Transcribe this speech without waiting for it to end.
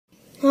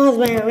Oh, it's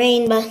gonna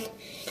rain, but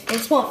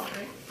it's more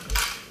fun.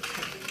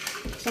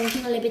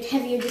 Something a little bit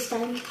heavier this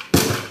time.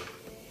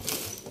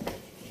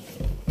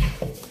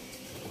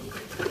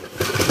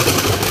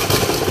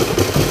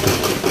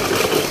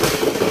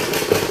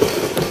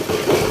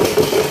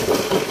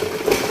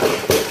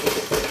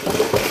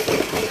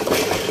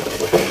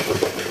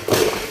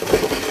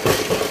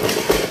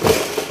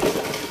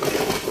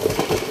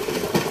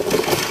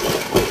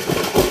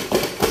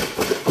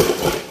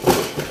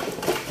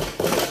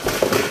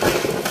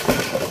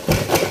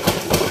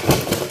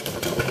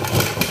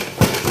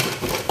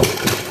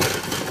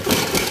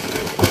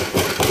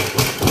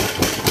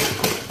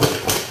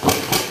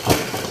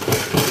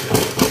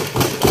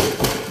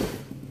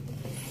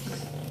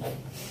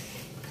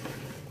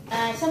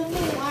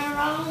 Something went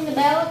wrong in the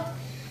belt.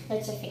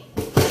 That's okay.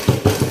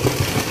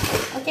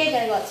 Okay,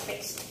 there you go, it's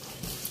fixed.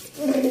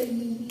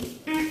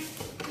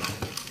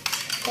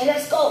 Okay,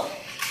 let's go.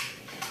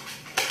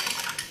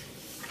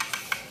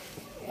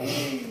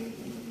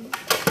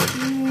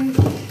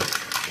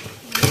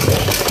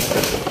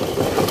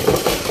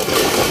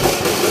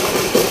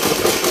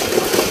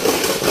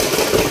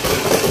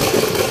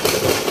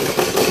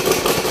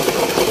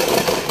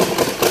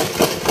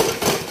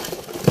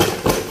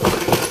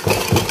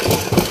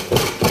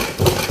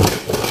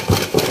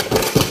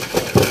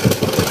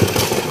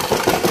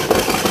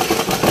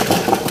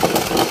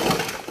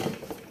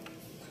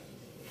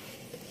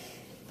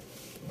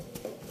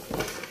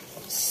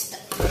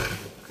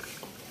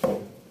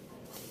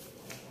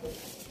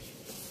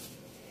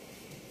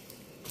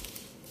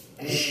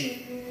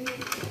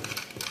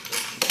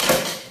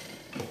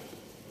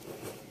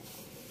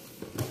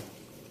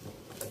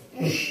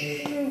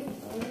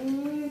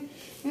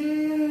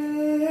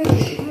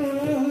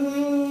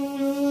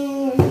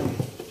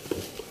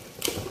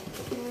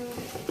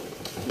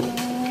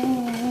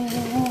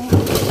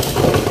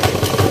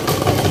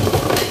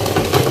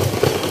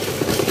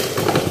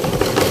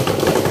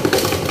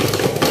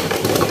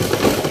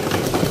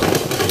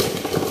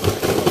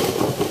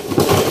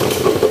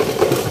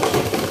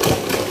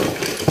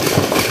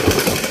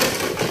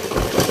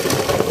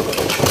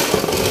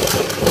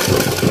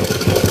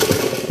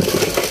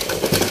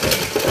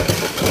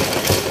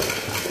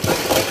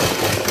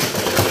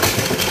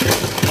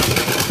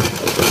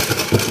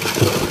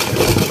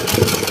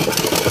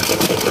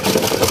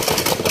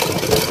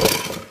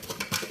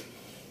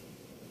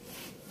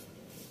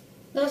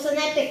 That was an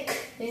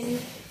epic.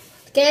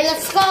 Okay,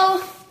 let's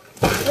go.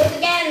 Do it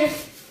again.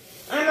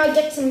 I'm gonna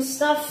get some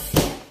stuff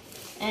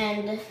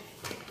and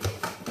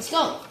let's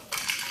go.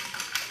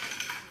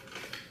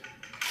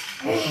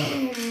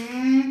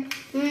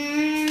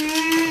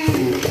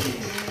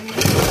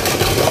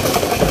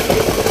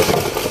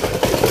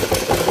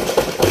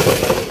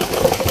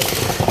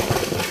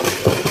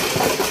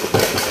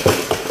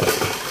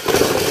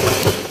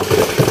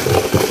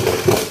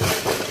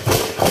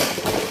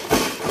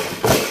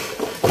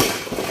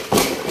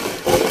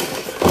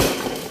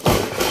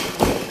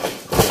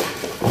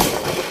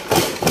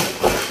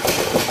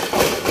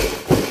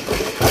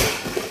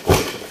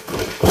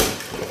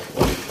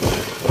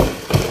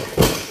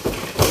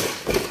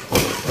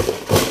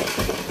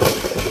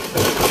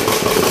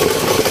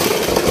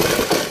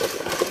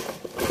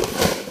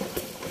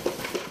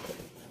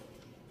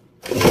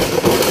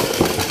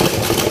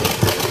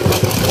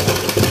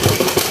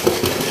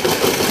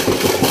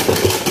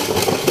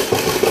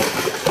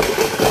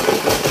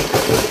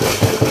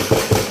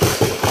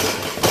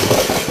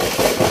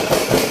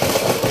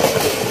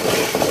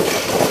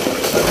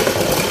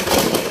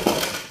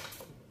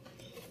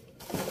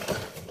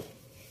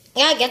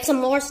 Yeah, get some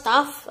more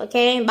stuff.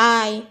 Okay,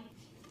 bye.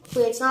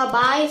 Wait, it's not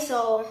bye,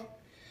 so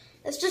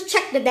let's just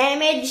check the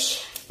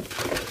damage.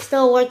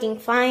 Still working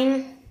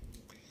fine.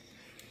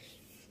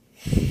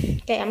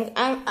 Okay,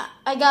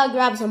 I gotta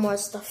grab some more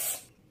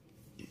stuff.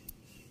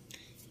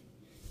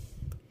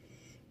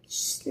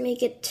 Just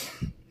make it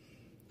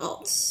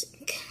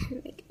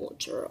make it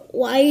ultra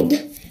wide.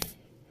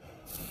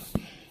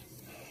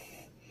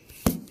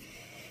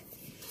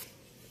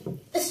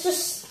 It's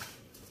just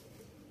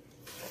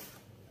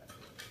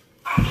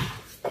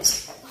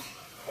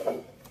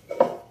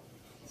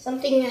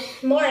something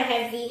more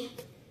heavy.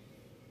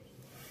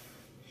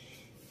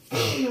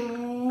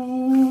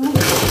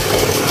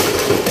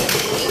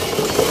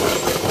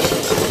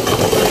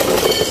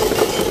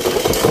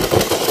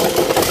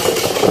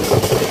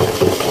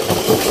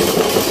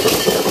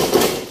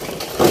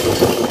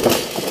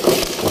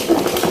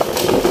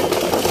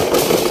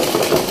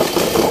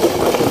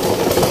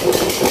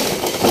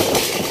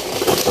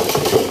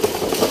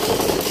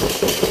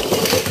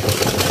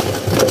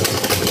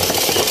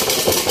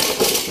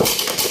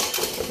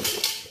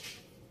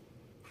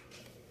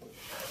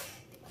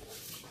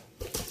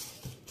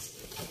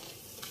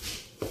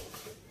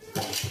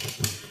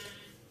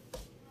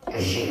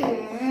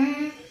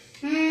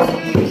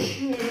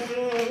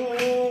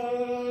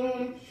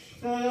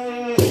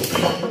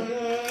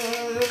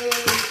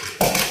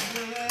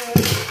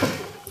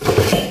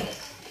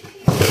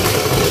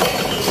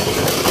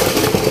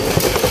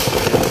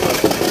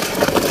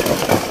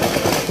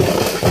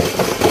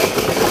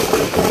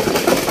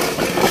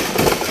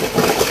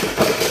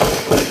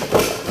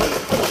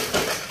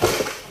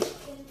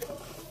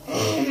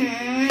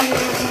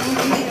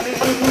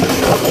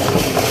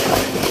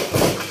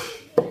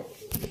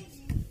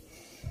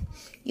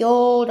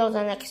 Yo, that was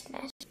the next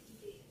match.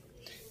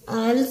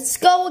 Let's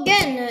go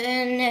again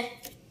and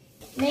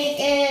make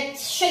it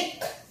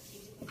shake.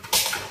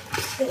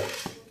 Let's do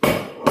it.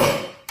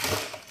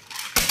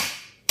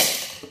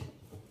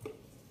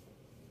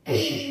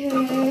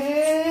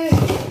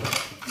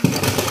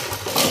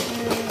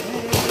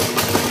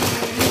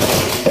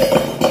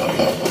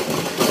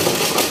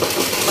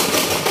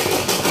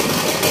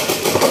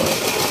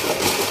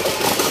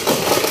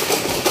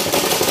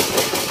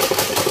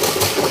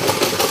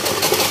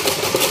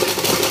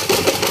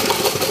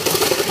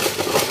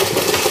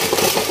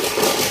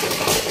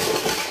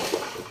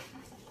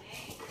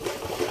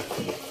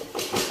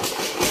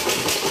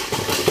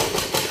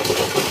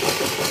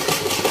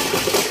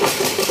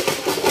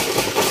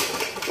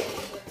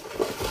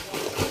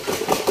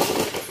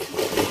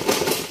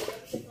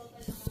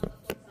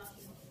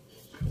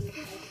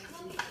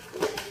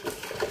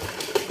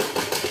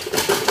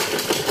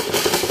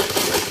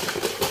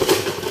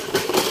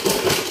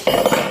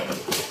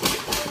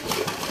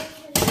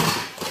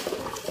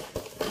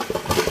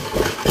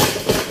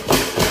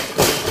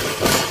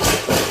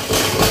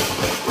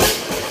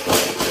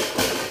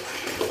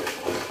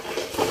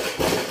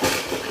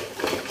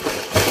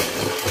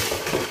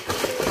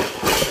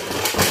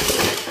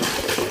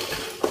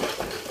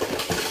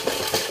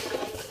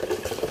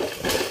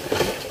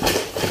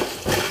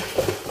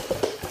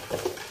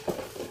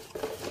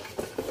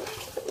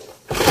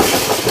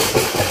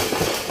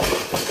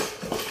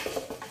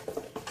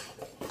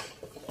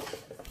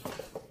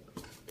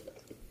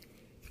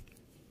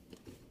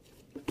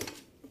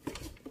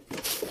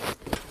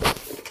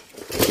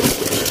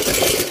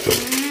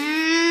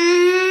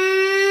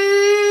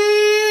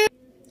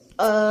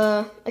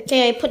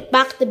 Okay, I put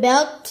back the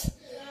belt.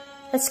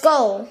 Let's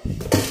go.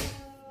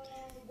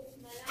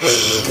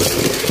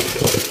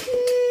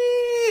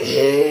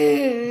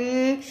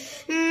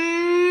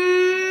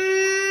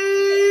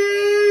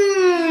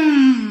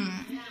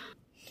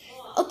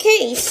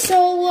 Okay,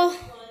 so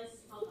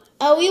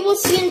we will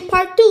see in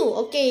part 2.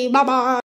 Okay, bye-bye.